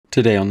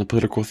Today on the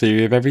Political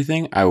Theory of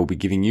Everything, I will be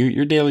giving you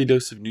your daily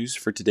dose of news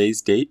for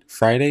today's date,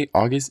 Friday,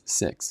 August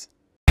 6th.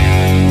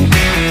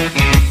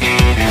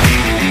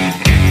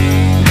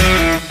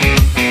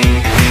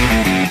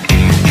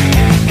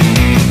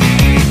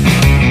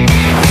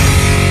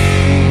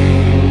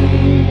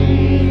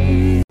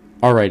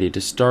 Alrighty, to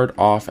start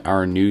off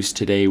our news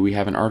today, we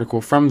have an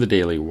article from the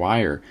Daily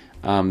Wire.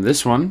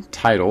 This one,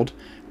 titled,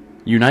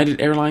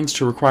 United Airlines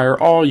to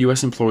require all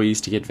U.S.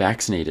 employees to get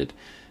vaccinated.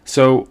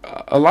 So,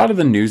 a lot of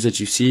the news that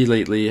you see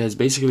lately has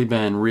basically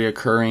been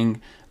reoccurring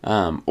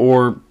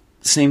or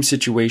same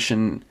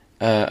situation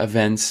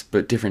events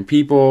but different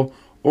people,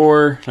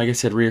 or, like I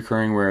said,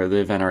 reoccurring where the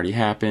event already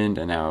happened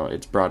and now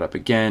it's brought up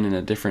again in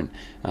a different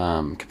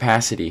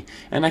capacity.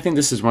 And I think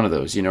this is one of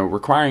those.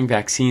 Requiring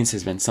vaccines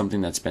has been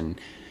something that's been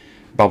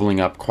bubbling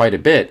up quite a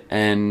bit,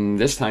 and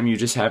this time you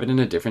just have it in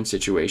a different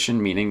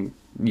situation, meaning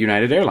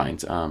United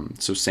Airlines.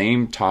 So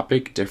same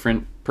topic,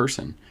 different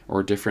person,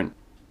 or different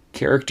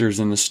characters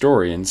in the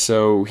story. And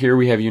so here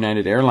we have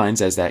United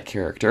Airlines as that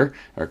character,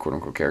 or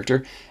quote-unquote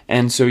character.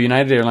 And so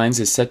United Airlines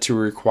is set to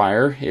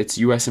require its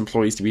U.S.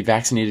 employees to be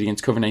vaccinated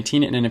against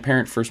COVID-19 in an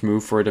apparent first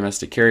move for a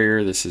domestic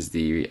carrier. This is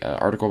the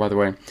article, by the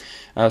way.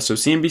 So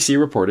CNBC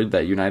reported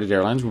that United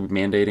Airlines will be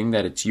mandating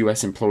that its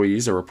U.S.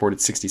 employees, a reported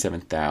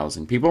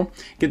 67,000 people,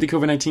 get the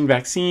COVID-19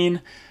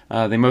 vaccine.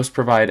 They must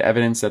provide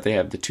evidence that they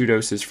have the 2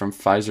 doses from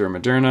Pfizer or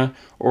Moderna,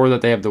 or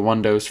that they have the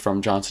 1 dose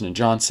from Johnson &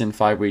 Johnson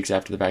 5 weeks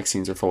after the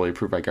vaccines are fully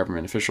approved by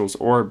government officials,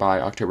 or by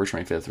October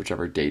 25th,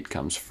 whichever date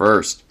comes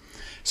first.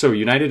 So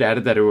United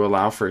added that it will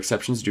allow for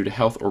exceptions due to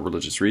health or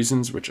religious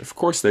reasons, which of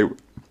course they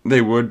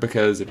would,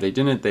 because if they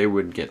didn't, they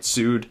would get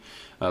sued.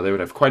 They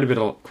would have quite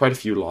a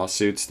few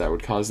lawsuits that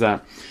would cause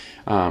that.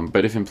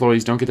 But if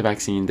employees don't get the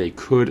vaccine, they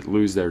could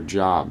lose their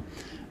job.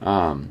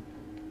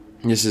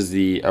 This is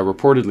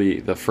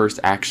reportedly the first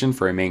action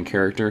for a main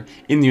character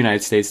in the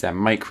United States that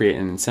might create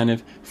an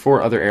incentive for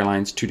other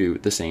airlines to do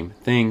the same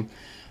thing.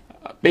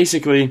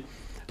 Basically,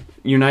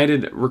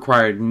 United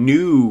required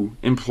new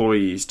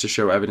employees to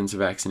show evidence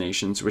of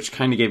vaccinations, which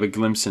kind of gave a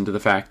glimpse into the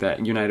fact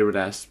that United would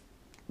ask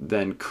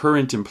then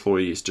current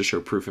employees to show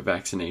proof of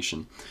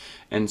vaccination.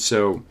 And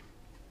so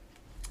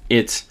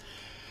it's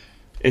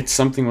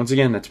something, once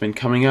again, that's been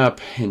coming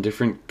up in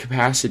different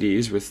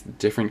capacities with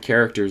different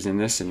characters in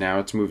this, and now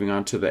it's moving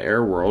on to the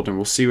air world, and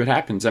we'll see what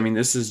happens. I mean,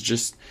 this is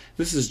just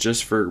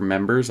for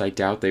members. I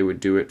doubt they would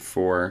do it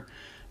for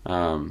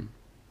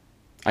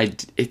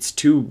it's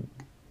too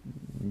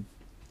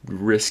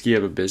risky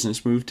of a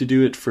business move to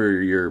do it for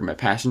your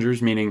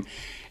passengers, meaning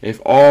if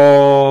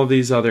all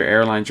these other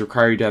airlines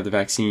require you to have the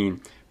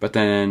vaccine, but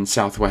then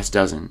Southwest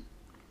doesn't,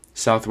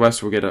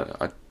 Southwest will get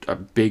a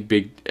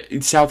big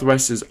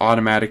Southwest is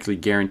automatically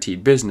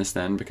guaranteed business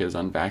then, because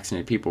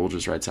unvaccinated people will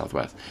just ride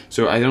Southwest.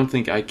 So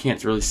I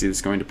can't really see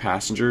this going to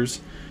passengers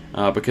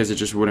because it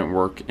just wouldn't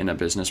work in a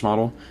business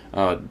model.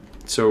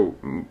 So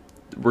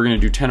we're going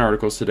to do 10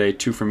 articles today,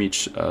 2 from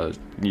each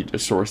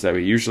source that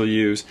we usually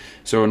use.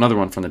 So another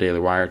one from the Daily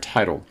Wire,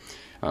 title,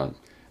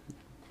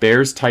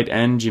 Bears tight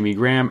end Jimmy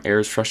Graham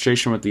airs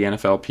frustration with the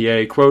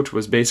NFLPA, quote,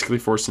 was basically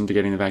forced into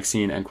getting the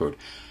vaccine, end quote.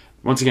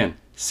 Once again,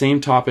 same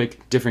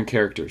topic, different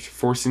characters.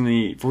 Forcing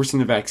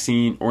the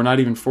vaccine, or not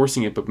even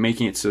forcing it, but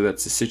making it so that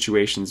the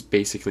situations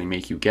basically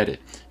make you get it.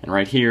 And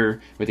right here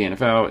with the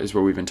NFL is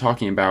what we've been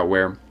talking about,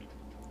 where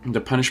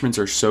the punishments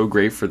are so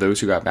great for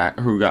those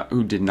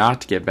who did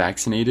not get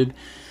vaccinated,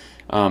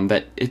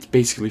 that it's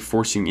basically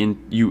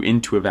forcing you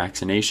into a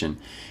vaccination.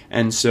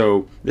 And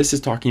so this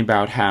is talking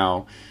about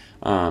how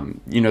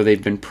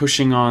they've been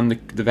pushing on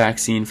the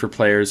vaccine for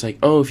players, like,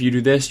 oh, if you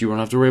do this, you won't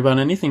have to worry about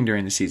anything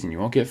during the season. You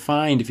won't get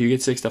fined if you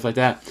get sick, stuff like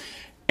that.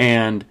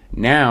 And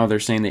now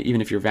they're saying that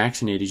even if you're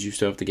vaccinated, you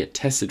still have to get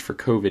tested for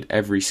COVID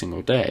every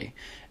single day.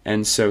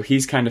 And so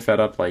he's kind of fed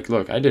up, like,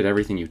 look, I did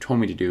everything you told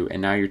me to do, and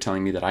now you're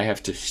telling me that I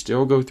have to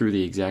still go through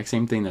the exact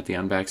same thing that the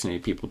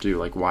unvaccinated people do.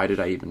 Like, why did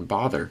I even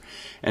bother?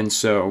 And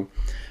so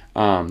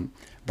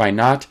by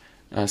not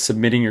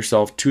submitting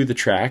yourself to the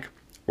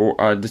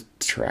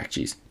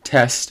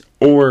test,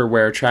 or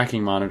wear a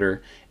tracking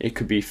monitor, it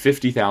could be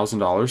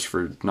 $50,000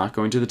 for not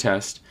going to the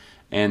test,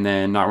 and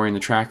then not wearing the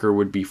tracker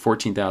would be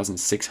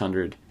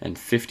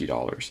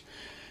 $14,650.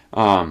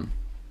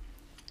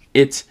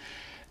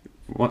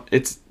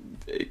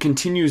 It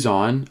continues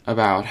on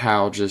about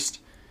how just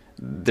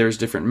there's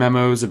different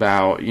memos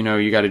about,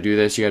 you got to do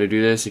this, you got to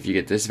do this. If you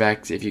get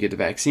if you get the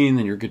vaccine,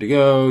 then you're good to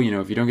go.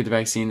 If you don't get the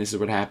vaccine, this is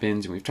what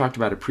happens. And we've talked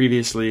about it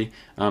previously.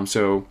 It's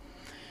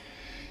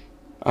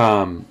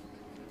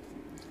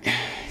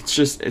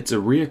a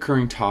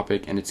reoccurring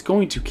topic, and it's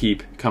going to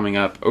keep coming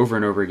up over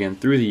and over again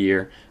through the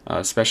year,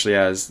 especially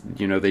as,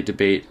 they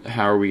debate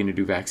how are we going to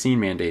do vaccine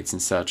mandates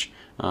and such,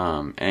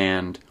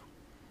 and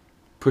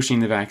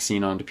pushing the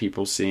vaccine onto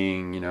people,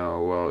 seeing,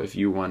 well, if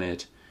you want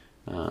it,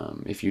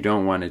 if you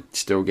don't want it,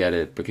 still get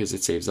it because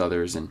it saves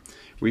others. And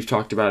we've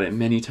talked about it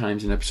many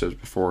times in episodes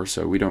before,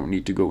 so we don't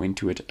need to go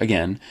into it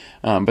again.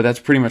 But that's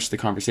pretty much the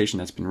conversation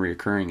that's been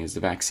reoccurring, is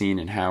the vaccine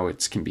and how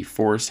it can be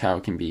forced, how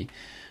it can be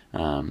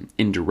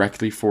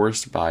indirectly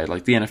forced by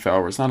like the NFL,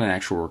 where it's not an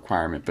actual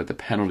requirement, but the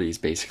penalties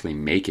basically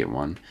make it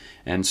one.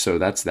 And so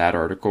that's that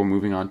article.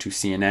 Moving on to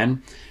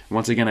CNN.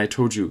 Once again, I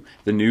told you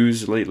the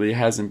news lately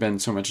hasn't been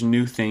so much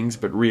new things,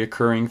 but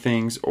reoccurring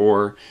things,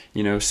 or,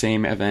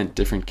 same event,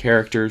 different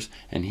characters.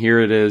 And here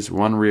it is,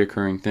 one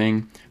reoccurring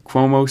thing.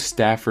 Cuomo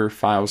staffer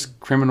files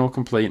criminal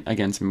complaint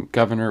against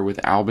governor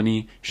with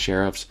Albany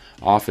Sheriff's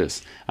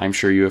Office. I'm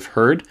sure you have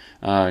heard.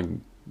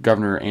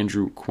 Governor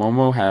Andrew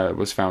Cuomo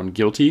was found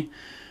guilty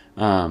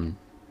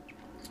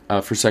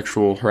for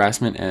sexual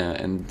harassment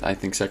and I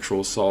think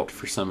sexual assault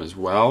for some as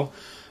well,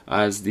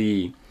 as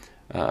the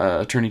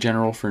Attorney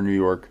General for New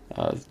York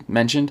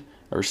mentioned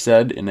or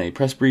said in a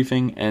press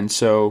briefing. And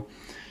so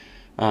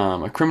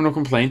a criminal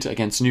complaint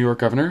against New York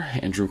Governor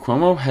Andrew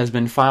Cuomo has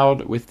been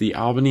filed with the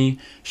Albany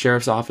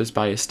Sheriff's Office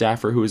by a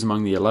staffer who is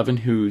among the 11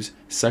 whose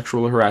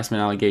sexual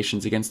harassment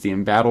allegations against the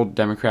embattled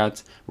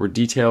Democrats were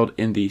detailed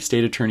in the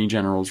State Attorney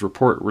General's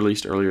report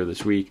released earlier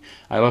this week.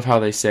 I love how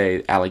they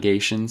say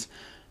allegations,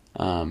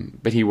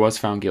 but he was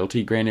found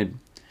guilty. Granted,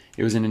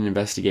 it was in an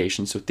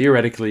investigation, so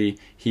theoretically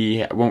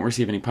he won't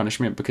receive any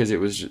punishment because it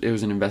was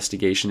an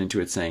investigation into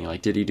it saying,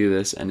 like, did he do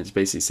this? And it's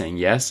basically saying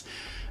yes.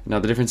 Now,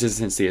 the difference is,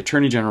 since the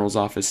Attorney General's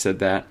office said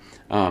that,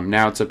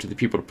 now it's up to the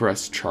people to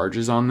press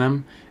charges on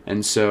them.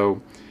 And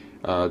so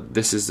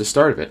this is the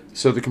start of it.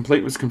 So the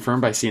complaint was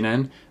confirmed by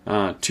CNN,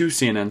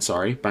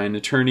 by an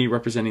attorney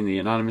representing the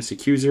anonymous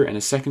accuser and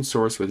a second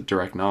source with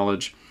direct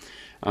knowledge.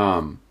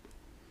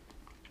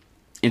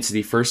 It's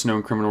the first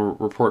known criminal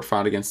report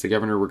filed against the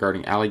governor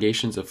regarding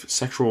allegations of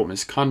sexual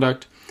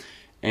misconduct,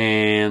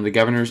 and the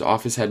governor's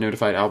office had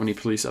notified Albany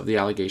police of the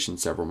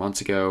allegations several months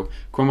ago.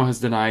 Cuomo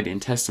has denied in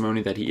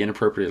testimony that he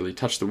inappropriately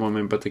touched the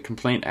woman, but the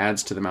complaint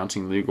adds to the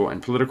mounting legal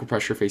and political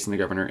pressure facing the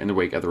governor in the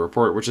wake of the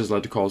report, which has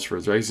led to calls for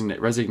his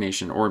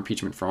resignation or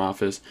impeachment from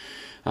office.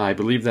 I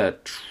believe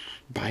that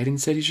Biden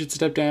said he should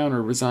step down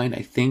or resign,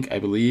 I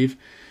believe.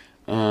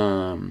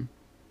 I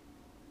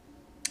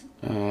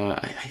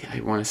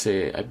want to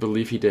say, I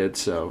believe he did.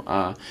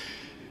 So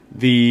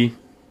the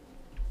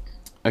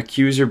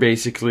accuser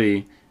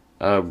basically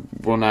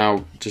will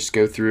now just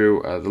go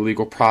through the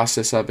legal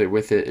process of it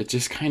with it. It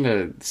just kind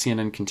of,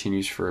 CNN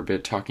continues for a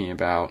bit talking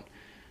about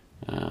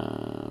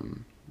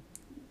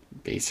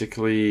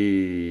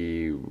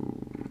basically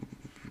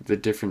the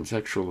different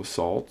sexual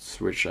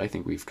assaults, which I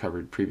think we've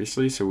covered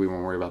previously, so we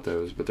won't worry about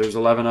those. But there's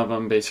 11 of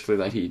them, basically,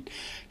 that he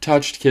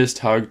touched, kissed,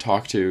 hugged,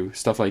 talked to,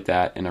 stuff like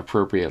that,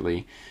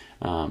 inappropriately,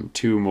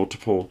 to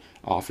multiple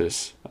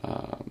office,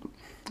 I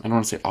don't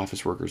want to say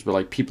office workers, but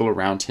like people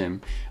around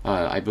him.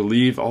 I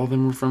believe all of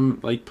them were from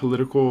like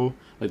political,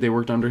 like they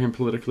worked under him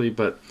politically,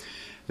 but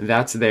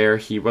that's there.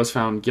 He was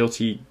found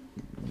guilty,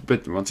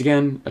 but once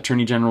again,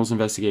 Attorney General's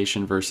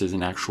investigation versus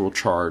an actual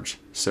charge.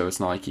 So it's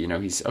not like,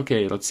 he's,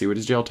 okay, let's see what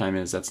his jail time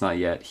is. That's not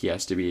yet. He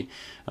has to be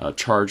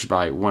charged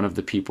by one of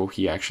the people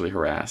he actually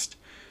harassed,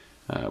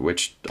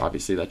 which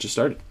obviously that just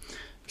started.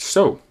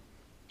 So,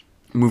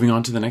 moving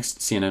on to the next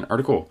CNN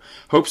article.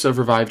 Hopes of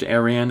revived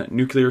Iran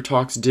nuclear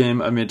talks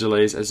dim amid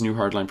delays as new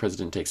hardline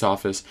president takes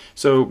office.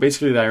 So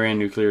basically the Iran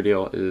nuclear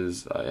deal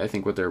is, I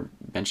think, what they're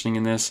mentioning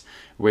in this,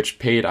 which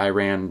paid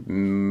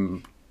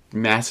Iran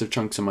massive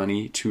chunks of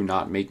money to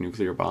not make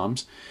nuclear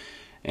bombs.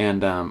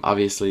 And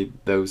obviously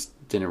those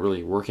didn't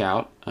really work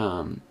out.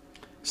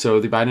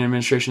 So the Biden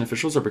administration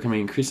officials are becoming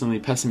increasingly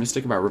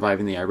pessimistic about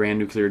reviving the Iran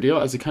nuclear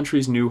deal as the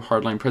country's new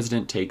hardline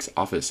president takes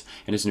office,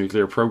 and its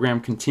nuclear program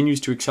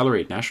continues to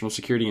accelerate. National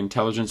Security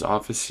Intelligence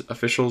Office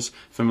officials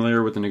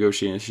familiar with the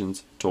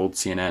negotiations told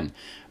CNN.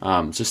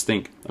 Just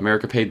think,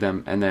 America paid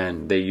them, and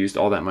then they used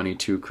all that money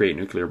to create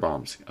nuclear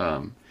bombs.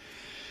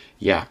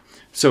 Yeah.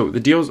 So the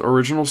deal's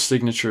original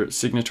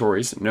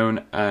signatories,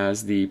 known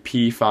as the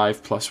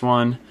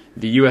P5+1,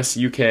 the US,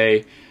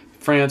 UK,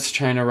 France,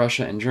 China,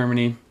 Russia, and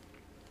Germany,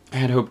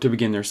 had hoped to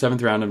begin their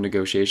 7th round of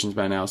negotiations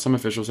by now. Some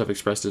officials have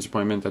expressed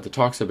disappointment that the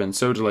talks have been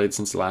so delayed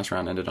since the last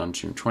round ended on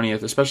June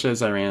 20th, especially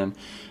as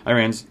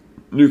Iran's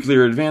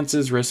nuclear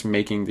advances risk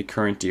making the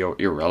current deal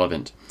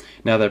irrelevant.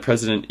 Now that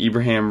President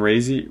Ibrahim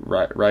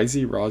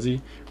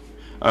Raisi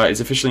is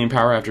officially in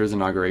power after his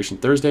inauguration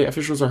Thursday,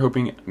 officials are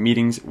hoping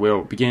meetings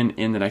will begin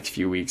in the next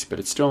few weeks, but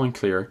it's still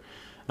unclear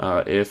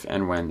if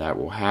and when that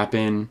will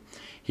happen.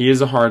 He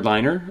is a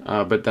hardliner,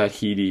 but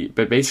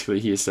basically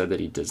he has said that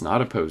he does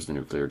not oppose the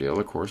nuclear deal.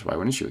 Of course, why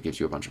wouldn't you? It gives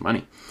you a bunch of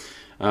money.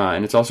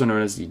 And it's also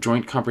known as the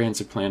Joint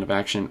Comprehensive Plan of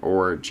Action,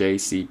 or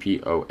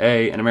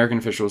JCPOA, and American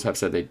officials have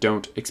said they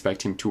don't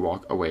expect him to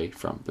walk away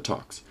from the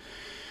talks.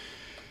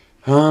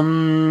 It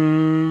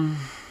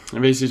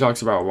basically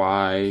talks about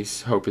why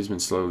hope has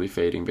been slowly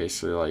fading.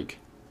 Basically, like,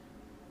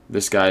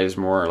 this guy is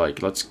more like,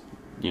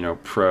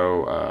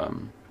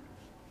 pro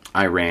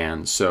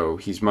Iran, so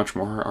he's much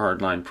more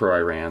hardline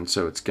pro-Iran,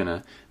 so it's going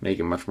to make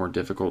it much more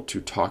difficult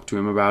to talk to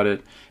him about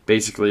it.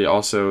 Basically,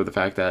 also the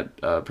fact that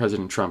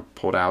President Trump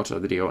pulled out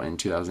of the deal in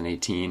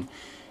 2018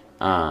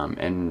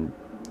 and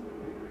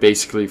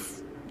basically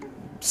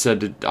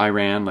said to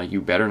Iran, like, you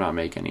better not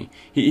make any.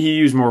 He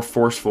used more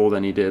forceful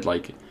than he did,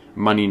 like,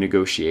 money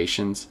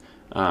negotiations.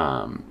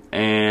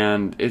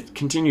 And it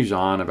continues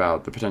on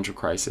about the potential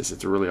crisis.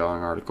 It's a really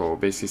long article,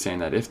 basically saying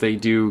that if they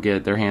do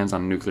get their hands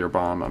on a nuclear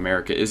bomb,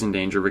 America is in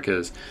danger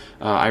because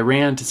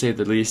Iran, to say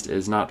the least,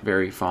 is not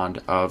very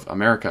fond of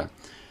America.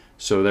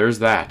 So there's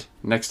that.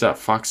 Next up,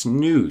 Fox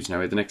News. Now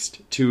we have the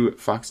next two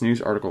Fox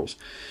News articles.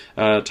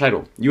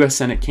 Title, U.S.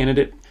 Senate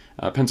candidate,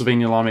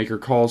 Pennsylvania lawmaker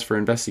calls for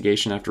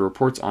investigation after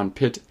reports on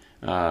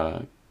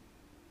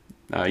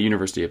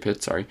University of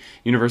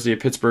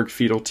Pittsburgh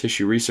fetal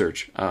tissue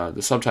research.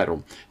 The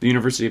subtitle, the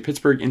University of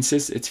Pittsburgh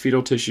insists its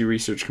fetal tissue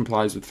research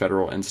complies with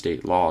federal and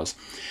state laws.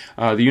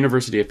 The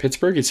University of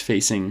Pittsburgh is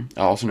facing,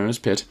 also known as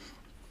PITT,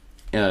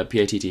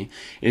 PITT,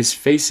 is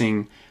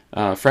facing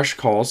fresh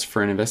calls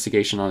for an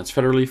investigation on its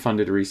federally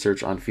funded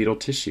research on fetal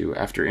tissue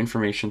after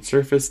information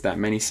surfaced that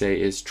many say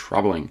is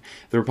troubling.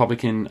 The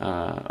Republican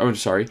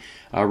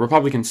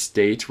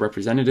State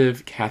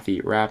Representative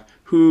Kathy Rapp,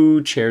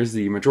 who chairs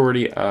the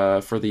majority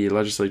for the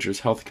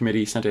legislature's Health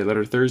Committee, sent a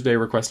letter Thursday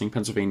requesting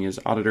Pennsylvania's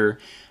Auditor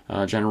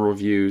General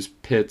reviews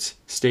Pitt's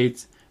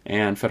state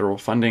and federal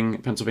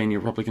funding. Pennsylvania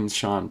Republican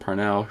Sean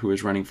Parnell, who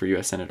is running for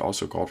U.S. Senate,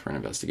 also called for an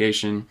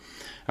investigation.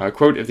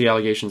 Quote, if the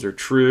allegations are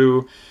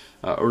true,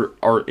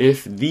 or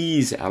if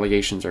these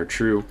allegations are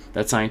true,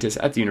 that scientists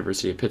at the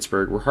University of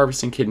Pittsburgh were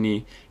harvesting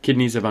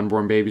kidneys of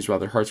unborn babies while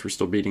their hearts were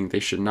still beating, they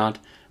should not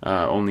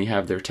only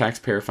have their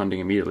taxpayer funding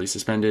immediately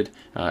suspended.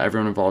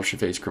 Everyone involved should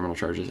face criminal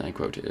charges, end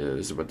quote.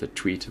 This is what the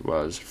tweet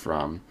was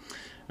from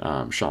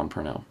Sean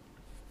Parnell.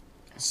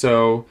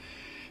 So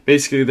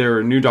basically, there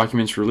are new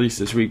documents released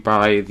this week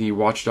by the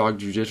Watchdog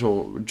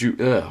Judicial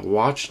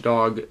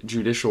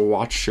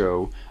Watch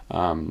Show.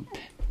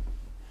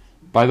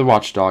 By the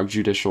Watchdog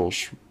Judicial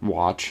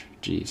Watch,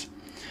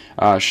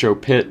 show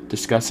PITT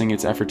discussing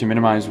its effort to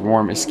minimize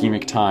warm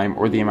ischemic time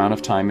or the amount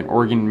of time an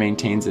organ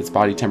maintains its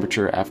body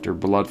temperature after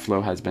blood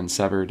flow has been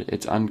severed.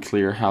 It's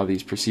unclear how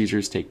these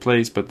procedures take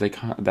place, but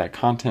that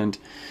content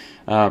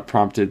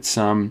prompted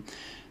some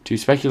to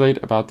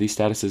speculate about the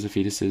statuses of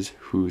fetuses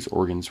whose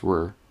organs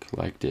were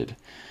collected.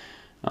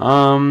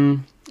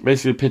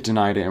 Basically, PITT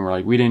denied it, and we're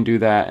like, we didn't do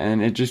that,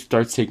 and it just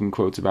starts taking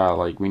quotes about,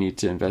 like, we need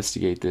to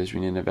investigate this, we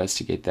need to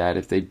investigate that.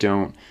 If they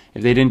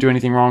didn't do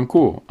anything wrong,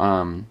 cool.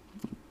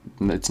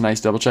 It's nice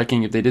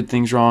double-checking. If they did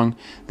things wrong,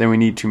 then we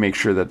need to make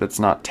sure that that's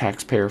not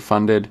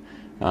taxpayer-funded,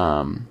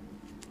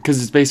 because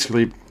it's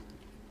basically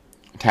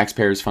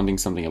taxpayers funding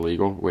something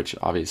illegal, which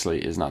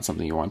obviously is not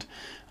something you want.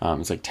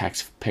 It's like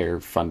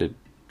taxpayer-funded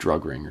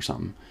drug ring or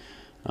something.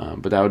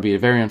 But that would be a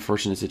very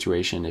unfortunate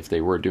situation if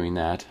they were doing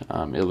that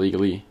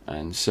illegally,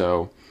 and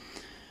so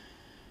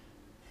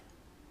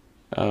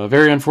a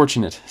very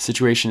unfortunate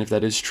situation if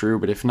that is true.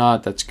 But if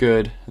not, that's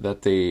good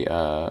that they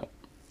at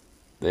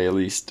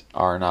least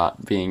are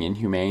not being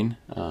inhumane.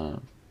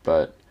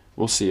 But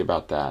we'll see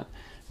about that.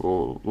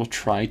 We'll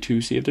try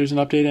to see if there's an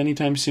update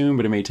anytime soon,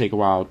 but it may take a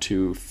while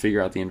to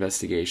figure out the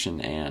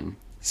investigation and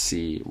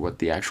see what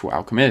the actual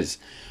outcome is.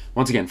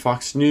 Once again,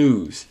 Fox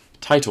News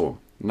title.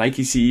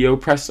 Nike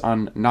CEO pressed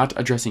on not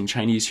addressing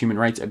Chinese human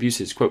rights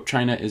abuses. Quote,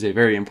 China is a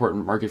very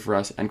important market for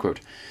us, end quote.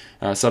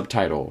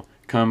 Subtitle,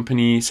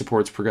 company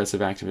supports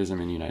progressive activism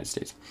in the United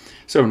States.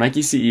 So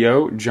Nike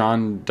CEO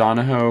John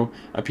Donahoe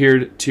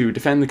appeared to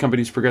defend the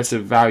company's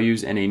progressive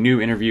values in a new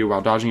interview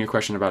while dodging a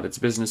question about its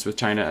business with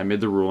China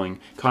amid the ruling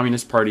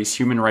Communist Party's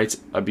human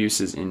rights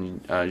abuses in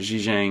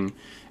Xinjiang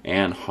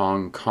and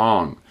Hong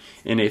Kong.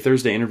 In a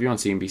Thursday interview on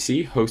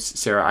CNBC, host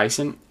Sarah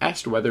Allyson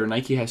asked whether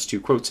Nike has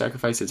to, quote,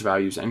 sacrifice its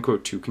values, end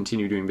quote, to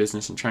continue doing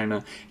business in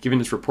China,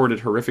 given its reported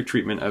horrific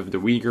treatment of the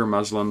Uyghur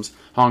Muslims,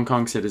 Hong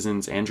Kong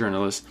citizens, and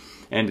journalists,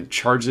 and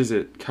charges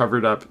it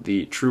covered up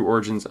the true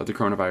origins of the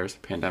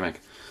coronavirus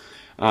pandemic.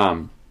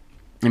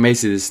 And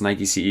basically, this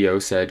Nike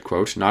CEO said,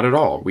 quote, not at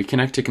all. We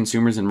connect to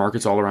consumers in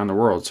markets all around the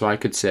world. So I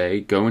could say,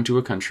 go into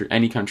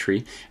any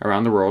country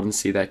around the world and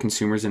see that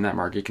consumers in that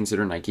market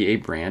consider Nike a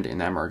brand in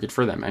that market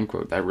for them, end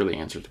quote. That really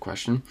answered the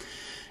question.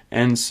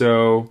 And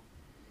so,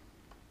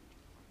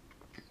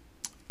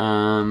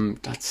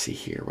 let's see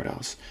here, what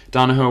else?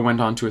 Donahoe went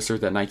on to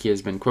assert that Nike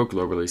has been, quote,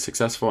 globally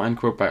successful, end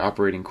quote, by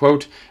operating,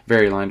 quote,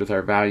 very aligned with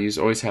our values,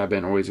 always have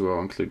been, always will,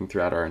 including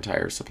throughout our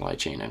entire supply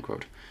chain, end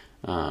quote.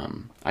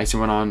 Allyson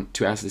went on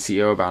to ask the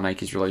CEO about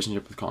Nike's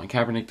relationship with Colin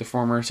Kaepernick, the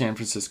former San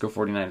Francisco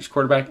 49ers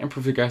quarterback and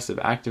progressive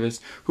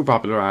activist who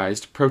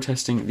popularized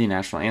protesting the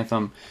national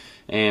anthem.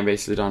 And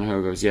basically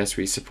Donahoe goes, yes,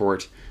 we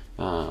support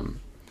Colin,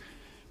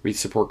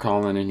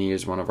 and he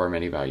is one of our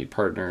many valued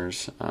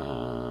partners.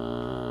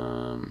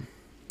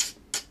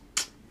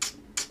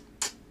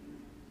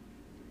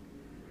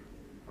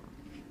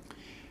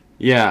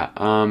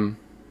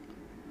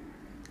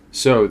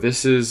 So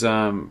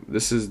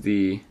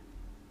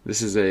this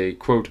is a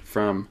quote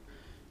from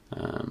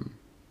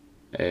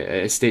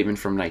a statement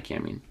from Nike.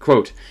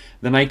 Quote,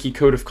 the Nike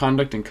Code of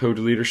Conduct and Code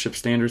Leadership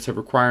Standards have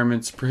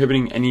requirements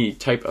prohibiting any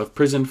type of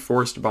prison,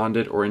 forced,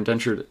 bonded, or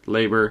indentured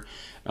labor,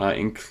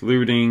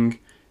 including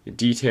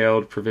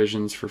detailed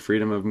provisions for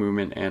freedom of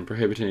movement and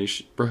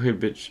prohibitions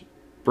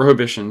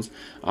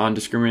on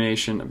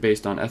discrimination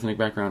based on ethnic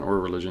background or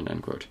religion,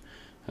 end quote.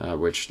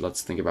 Which,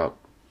 let's think about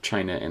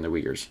China and the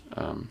Uyghurs.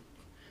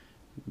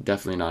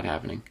 Definitely not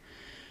happening.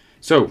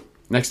 So,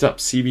 next up,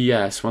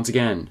 CBS. Once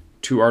again,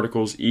 2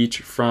 articles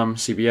each from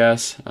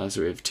CBS.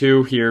 So we have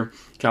 2 here.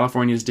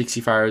 California's Dixie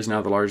Fire is now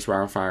the largest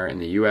wildfire in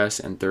the U.S.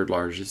 and 3rd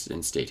largest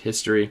in state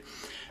history.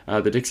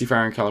 The Dixie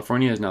Fire in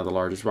California is now the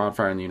largest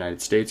wildfire in the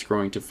United States,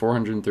 growing to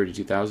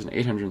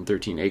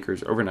 432,813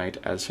 acres overnight.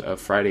 As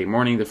of Friday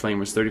morning, the flame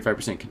was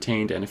 35%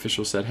 contained, and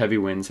officials said heavy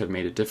winds have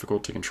made it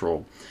difficult to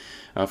control.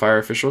 Fire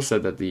officials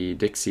said that the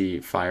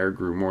Dixie Fire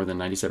grew more than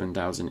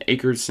 97,000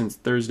 acres since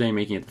Thursday,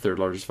 making it the 3rd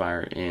largest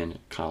fire in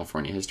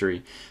California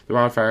history. The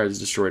wildfire has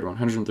destroyed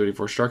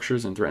 134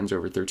 structures and threatens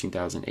over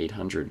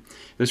 13,800.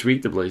 This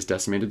week, the blaze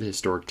decimated the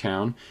historic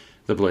town.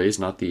 The blaze,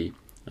 not the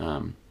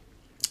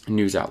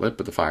news outlet,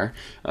 but the fire.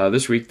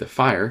 This week, the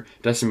fire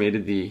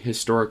decimated the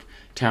historic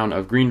town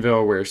of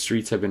Greenville, where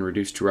streets have been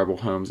reduced to rubble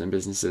homes and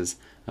businesses.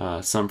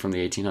 Some from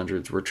the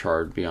 1800s were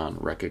charred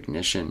beyond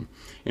recognition.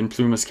 In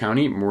Plumas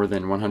County, more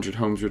than 100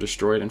 homes were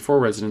destroyed, and 4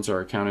 residents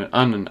are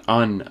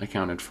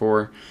unaccounted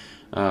for.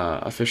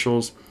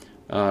 Officials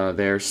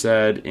there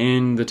said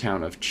in the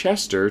town of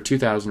Chester,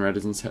 2,000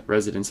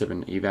 residents have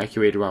been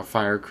evacuated while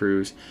fire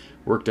crews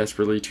work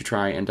desperately to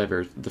try and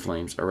divert the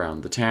flames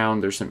around the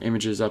town. There's some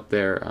images up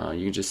there.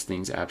 You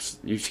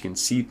can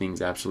see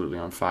things absolutely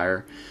on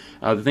fire.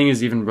 The thing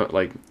is, even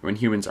like when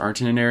humans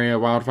aren't in an area,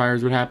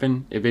 wildfires would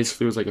happen. It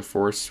basically was like a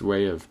forced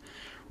way of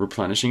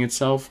replenishing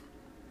itself.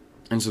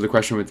 And so the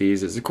question with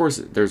these is, of course,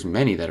 there's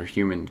many that are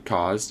human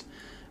caused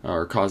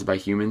or caused by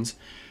humans,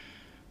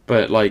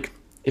 but like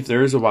if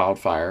there is a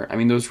wildfire, I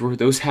mean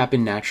those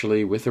happen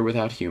naturally with or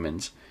without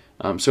humans.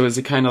 So is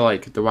it kind of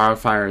like the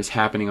wildfire is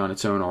happening on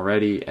its own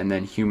already, and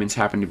then humans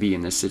happen to be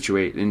in this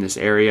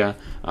area?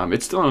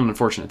 It's still an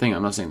unfortunate thing.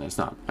 I'm not saying that it's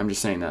not. I'm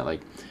just saying that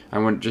like I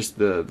want just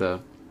the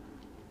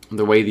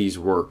way these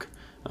work.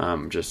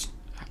 Just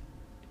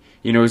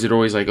is it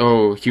always like,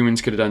 oh,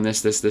 humans could have done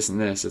this, and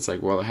this? It's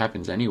like, well, it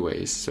happens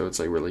anyways. So it's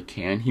like, really,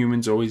 can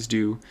humans always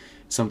do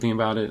something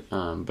about it?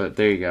 But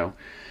there you go.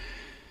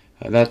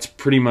 That's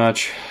pretty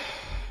much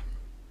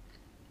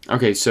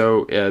okay.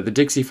 So the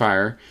Dixie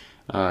Fire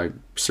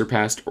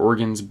surpassed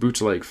Oregon's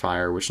Boot Lake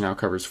Fire, which now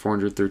covers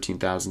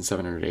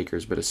 413,700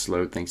 acres, but has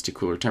slowed thanks to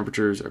cooler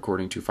temperatures,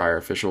 according to fire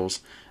officials.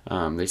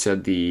 They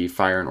said the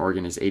fire in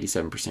Oregon is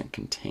 87%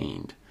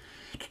 contained.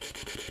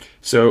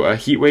 So a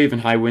heat wave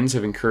and high winds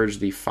have encouraged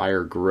the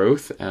fire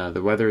growth.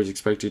 The weather is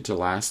expected to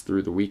last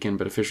through the weekend,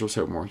 but officials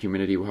hope more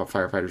humidity will help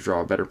firefighters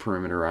draw a better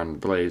perimeter around the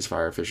blaze.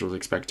 Fire officials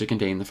expect to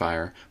contain the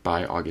fire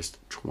by August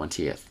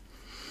 20th.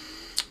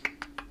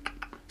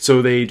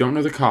 So they don't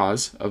know the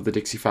cause of the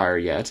Dixie Fire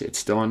yet. It's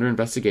still under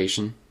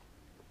investigation.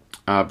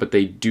 But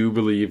they do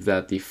believe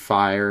that the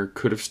fire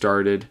could have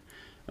started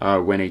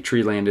when a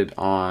tree landed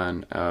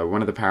on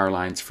one of the power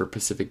lines for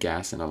Pacific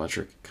Gas and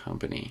Electric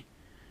Company.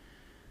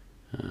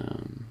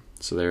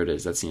 So there it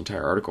is. That's the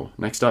entire article.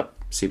 Next up,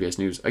 CBS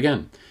News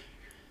again.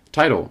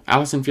 Title: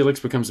 Allyson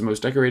Felix becomes the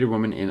most decorated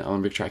woman in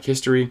Olympic track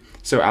history.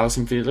 So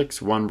Allyson Felix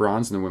won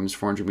bronze in the women's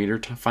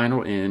 400-meter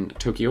final in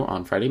Tokyo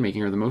on Friday,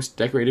 making her the most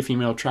decorated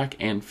female track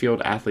and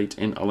field athlete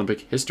in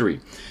Olympic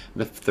history.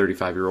 The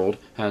 35-year-old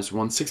has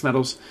won 6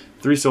 medals,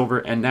 3 silver,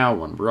 and now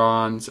 1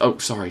 bronze. Oh,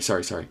 sorry.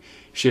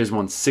 She has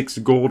won 6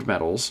 gold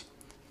medals,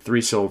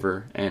 3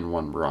 silver, and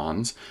 1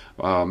 bronze,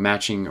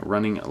 matching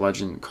running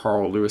legend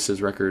Carl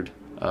Lewis's record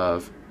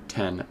of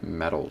 10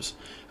 medals.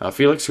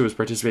 Felix, who was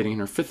participating in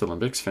her 5th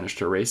Olympics, finished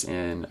her race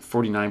in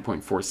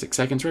 49.46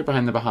 seconds, right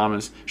behind the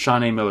Bahamas'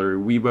 Shanae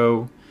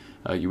Miller-Uibo,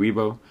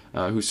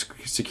 who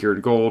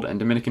secured gold, and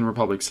Dominican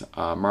Republic's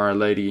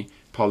Maralady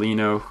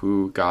Paulino,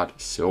 who got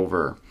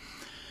silver.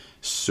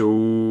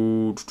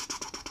 So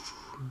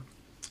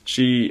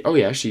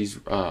she's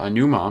a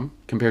new mom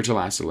compared to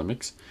last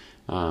Olympics.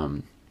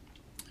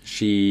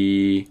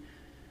 She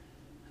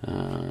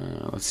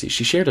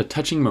shared a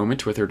touching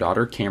moment with her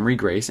daughter Camry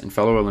Grace and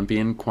fellow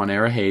Olympian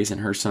Quanera Hayes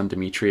and her son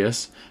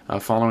Demetrius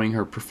following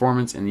her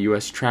performance in the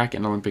U.S. track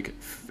and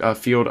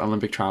field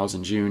Olympic trials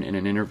in June. In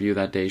an interview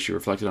that day, she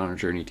reflected on her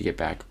journey to get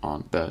back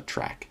on the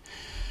track.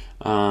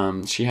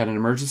 She had an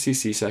emergency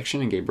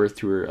C-section and gave birth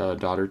to her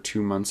daughter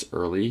 2 months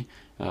early.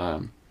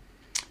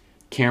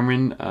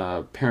 Cameron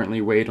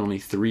apparently weighed only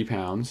 3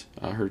 pounds.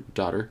 Her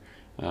daughter,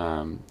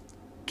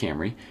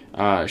 Camry,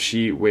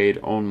 she weighed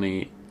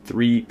only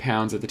 3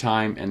 pounds at the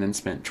time, and then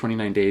spent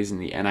 29 days in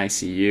the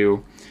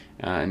NICU.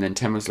 And then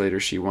 10 months later,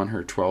 she won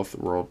her 12th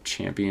World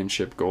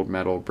Championship gold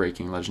medal,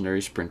 breaking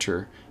legendary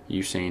sprinter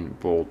Usain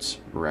Bolt's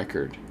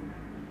record.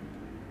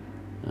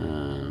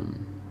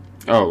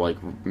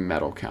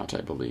 Medal count,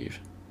 I believe.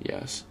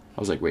 Yes. I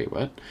was like, wait,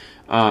 what?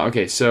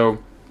 Okay, so,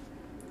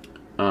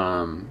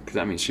 because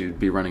that means she would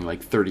be running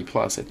like 30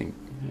 plus, I think.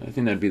 I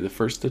think that'd be the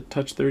first to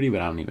touch 30,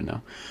 but I don't even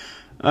know.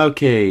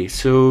 Okay,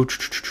 so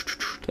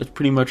that's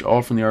pretty much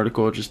all from the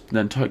article. Just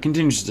then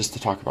continues just to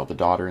talk about the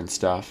daughter and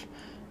stuff,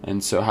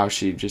 and so how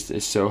she just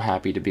is so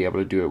happy to be able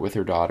to do it with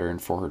her daughter and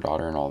for her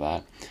daughter and all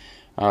that.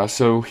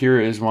 So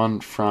here is one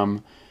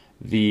from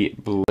the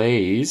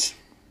Blaze.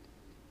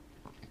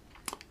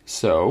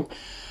 So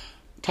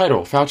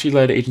Title: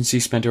 Fauci-led agency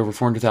spent over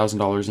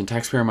 $400,000 in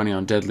taxpayer money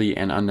on deadly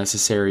and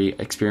unnecessary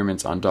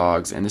experiments on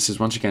dogs. And this is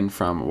once again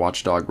from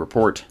Watchdog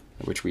Report,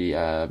 which we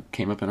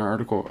came up in our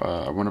article,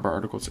 one of our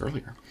articles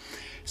earlier.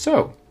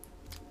 So,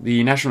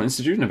 the National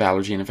Institute of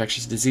Allergy and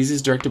Infectious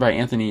Diseases, directed by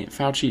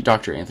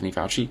Dr. Anthony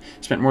Fauci,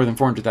 spent more than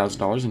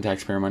 $400,000 in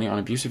taxpayer money on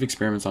abusive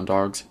experiments on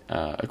dogs,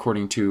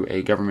 according to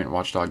a government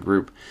watchdog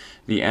group.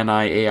 The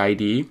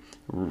NIAID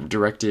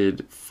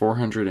directed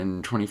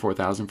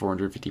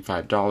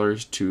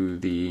 $424,455 to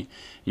the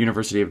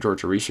University of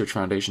Georgia Research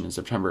Foundation in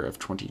September of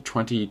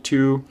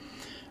 2022.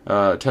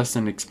 Test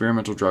an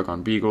experimental drug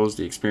on beagles.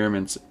 The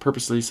experiments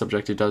purposely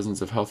subjected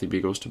dozens of healthy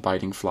beagles to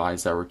biting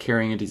flies that were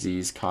carrying a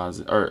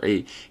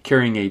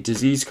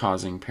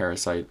disease-causing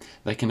parasite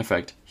that can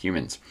affect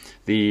humans.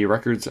 The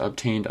records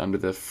obtained under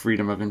the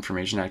Freedom of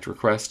Information Act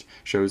request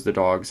shows the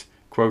dogs,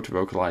 quote,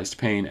 vocalized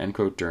pain, end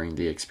quote, during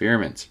the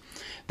experiments.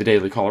 The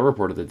Daily Caller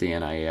reported that the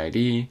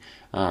NIAID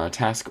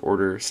task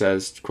order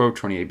says, quote,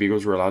 28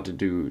 beagles were allowed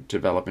to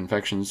develop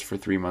infections for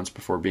 3 months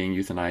before being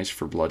euthanized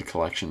for blood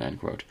collection, end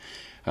quote.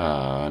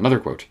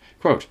 Another quote,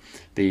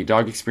 the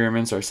dog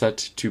experiments are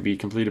set to be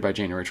completed by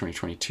January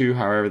 2022.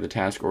 However, the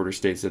task order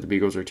states that the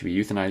beagles are to be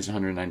euthanized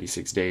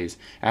 196 days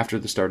after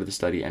the start of the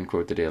study, end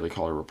quote, the Daily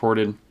Caller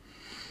reported.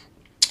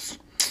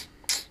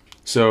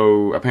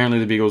 So apparently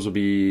the beagles will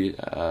be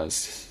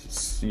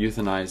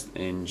euthanized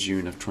in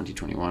June of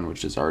 2021,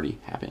 which has already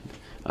happened.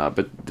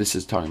 But this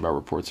is talking about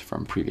reports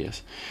from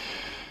previous.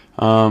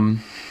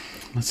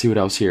 Let's see what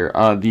else here.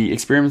 The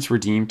experiments were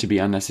deemed to be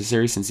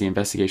unnecessary since the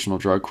investigational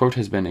drug, quote,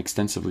 has been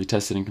extensively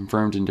tested and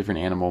confirmed in different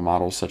animal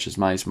models such as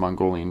mice,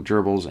 Mongolian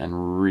gerbils,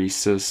 and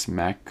rhesus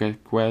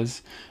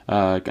macaques,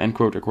 end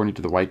quote, according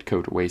to the White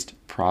Coat Waste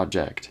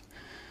Project,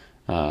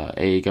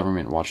 a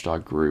government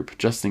watchdog group.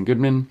 Justin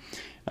Goodman,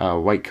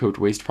 White Coat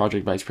Waste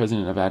Project Vice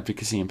President of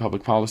Advocacy and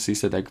Public Policy,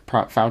 said that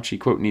Fauci,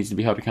 quote, needs to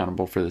be held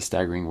accountable for the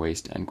staggering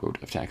waste, end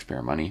quote, of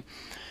taxpayer money.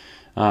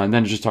 And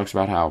then it just talks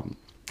about how,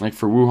 like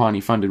for Wuhan,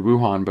 he funded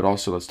Wuhan, but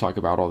also let's talk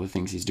about all the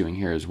things he's doing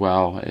here as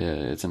well.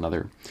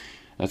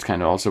 That's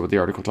kind of also what the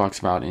article talks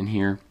about in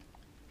here.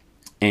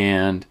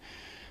 And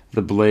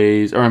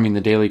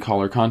the Daily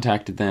Caller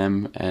contacted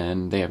them,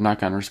 and they have not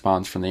gotten a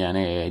response from the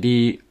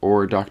NIAID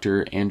or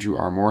Dr. Andrew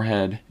R.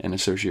 Moorhead, an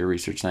associate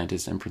research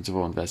scientist and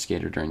principal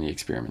investigator during the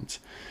experiments.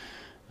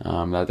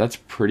 That's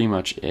pretty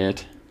much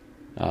it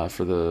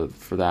for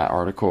that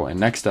article. And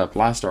next up,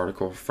 last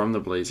article from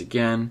the Blaze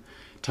again.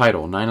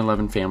 Title: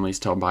 9/11 families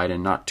tell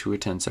Biden not to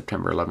attend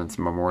September 11th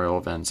memorial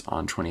events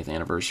on 20th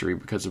anniversary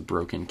because of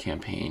broken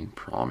campaign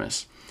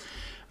promise.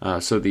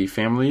 So the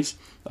families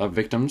of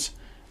victims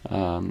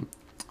of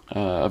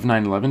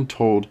 9/11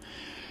 told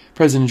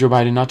President Joe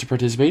Biden not to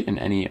participate in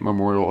any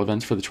memorial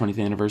events for the 20th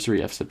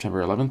anniversary of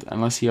September 11th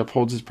unless he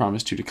upholds his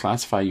promise to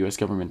declassify U.S.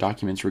 government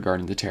documents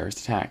regarding the terrorist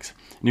attacks.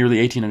 Nearly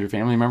 1,800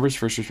 family members,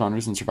 first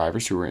responders, and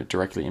survivors who were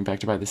directly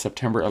impacted by the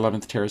September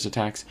 11th terrorist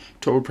attacks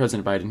told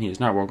President Biden he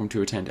is not welcome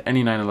to attend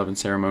any 9/11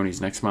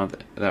 ceremonies next month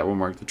that will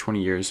mark the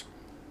 20 years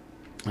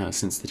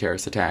since the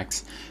terrorist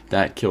attacks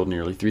that killed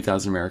nearly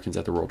 3,000 Americans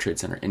at the World Trade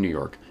Center in New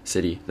York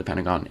City, the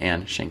Pentagon,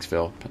 and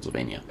Shanksville,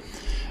 Pennsylvania.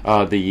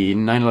 The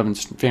 9/11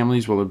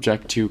 families will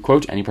object to,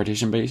 quote, any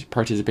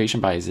participation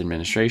by his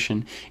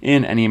administration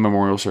in any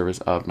memorial service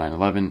of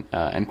 9/11,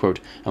 end quote,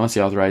 unless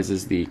he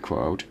authorizes the,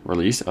 quote,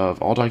 release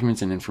of all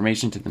documents and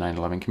information to the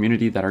 9/11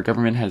 community that our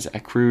government has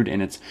accrued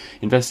in its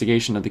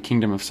investigation of the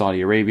Kingdom of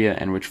Saudi Arabia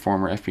and which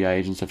former FBI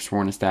agents have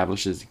sworn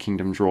establishes the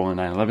kingdom's role in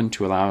 9/11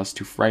 to allow us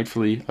to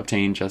rightfully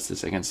obtain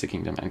justice against the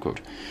kingdom, end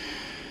quote.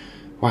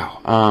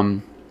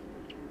 Wow.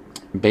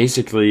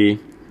 Basically,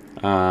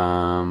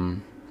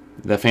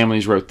 the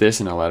families wrote this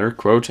in a letter,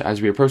 quote,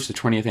 as we approach the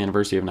 20th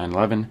anniversary of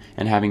 9/11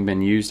 and having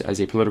been used as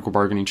a political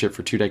bargaining chip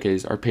for 2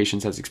 decades, our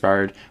patience has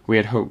expired. We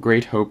had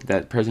great hope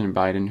that President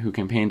Biden, who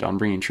campaigned on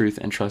bringing truth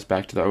and trust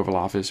back to the Oval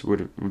Office,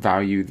 would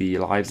value the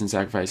lives and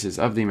sacrifices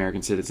of the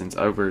American citizens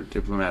over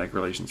diplomatic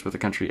relations with a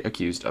country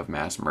accused of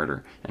mass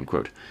murder, end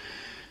quote.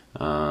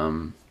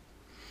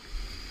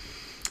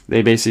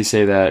 They basically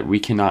say that we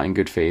cannot in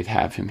good faith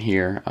have him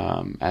here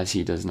as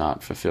he does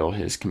not fulfill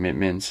his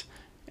commitments.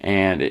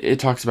 And it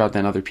talks about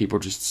then other people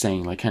just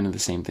saying like kind of the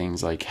same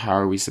things, like how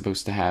are we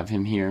supposed to have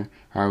him here?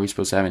 How are we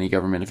supposed to have any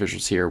government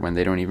officials here when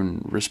they don't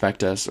even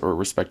respect us or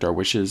respect our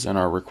wishes and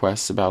our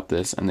requests about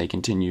this, and they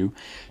continue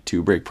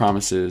to break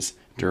promises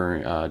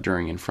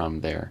during and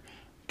from their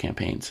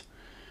campaigns.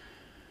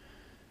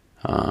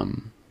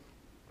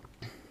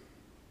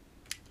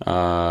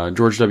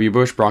 George W.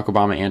 Bush, Barack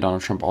Obama, and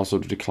Donald Trump also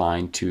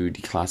declined to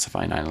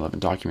declassify 9/11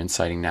 documents,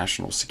 citing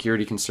national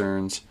security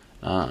concerns.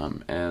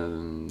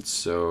 And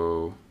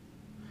so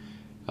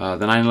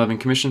the 9/11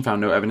 Commission found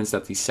no evidence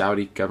that the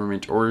Saudi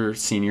government or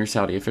senior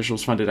Saudi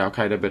officials funded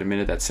al-Qaeda, but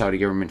admitted that Saudi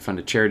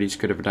government-funded charities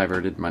could have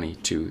diverted money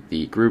to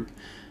the group.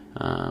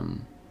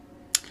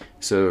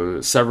 So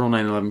several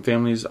 9/11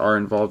 families are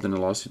involved in a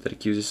lawsuit that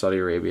accuses Saudi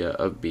Arabia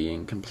of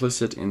being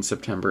complicit in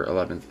September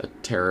 11th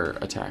terror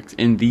attacks.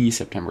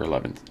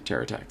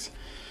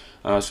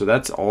 So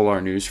that's all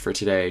our news for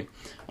today.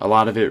 A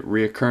lot of it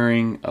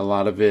reoccurring, a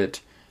lot of it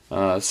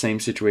Same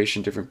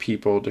situation, different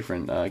people,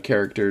 different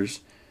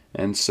characters,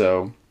 and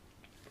so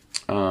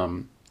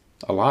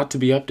a lot to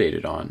be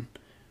updated on.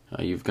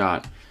 You've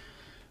got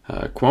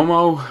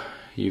Cuomo,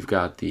 you've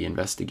got the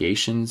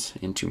investigations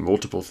into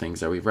multiple things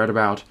that we've read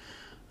about,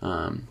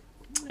 and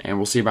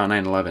we'll see about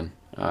 9/11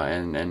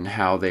 and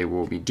how they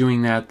will be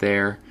doing that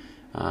there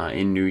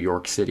in New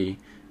York City.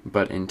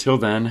 But until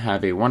then,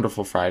 have a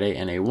wonderful Friday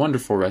and a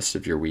wonderful rest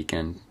of your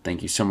weekend.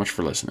 Thank you so much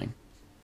for listening.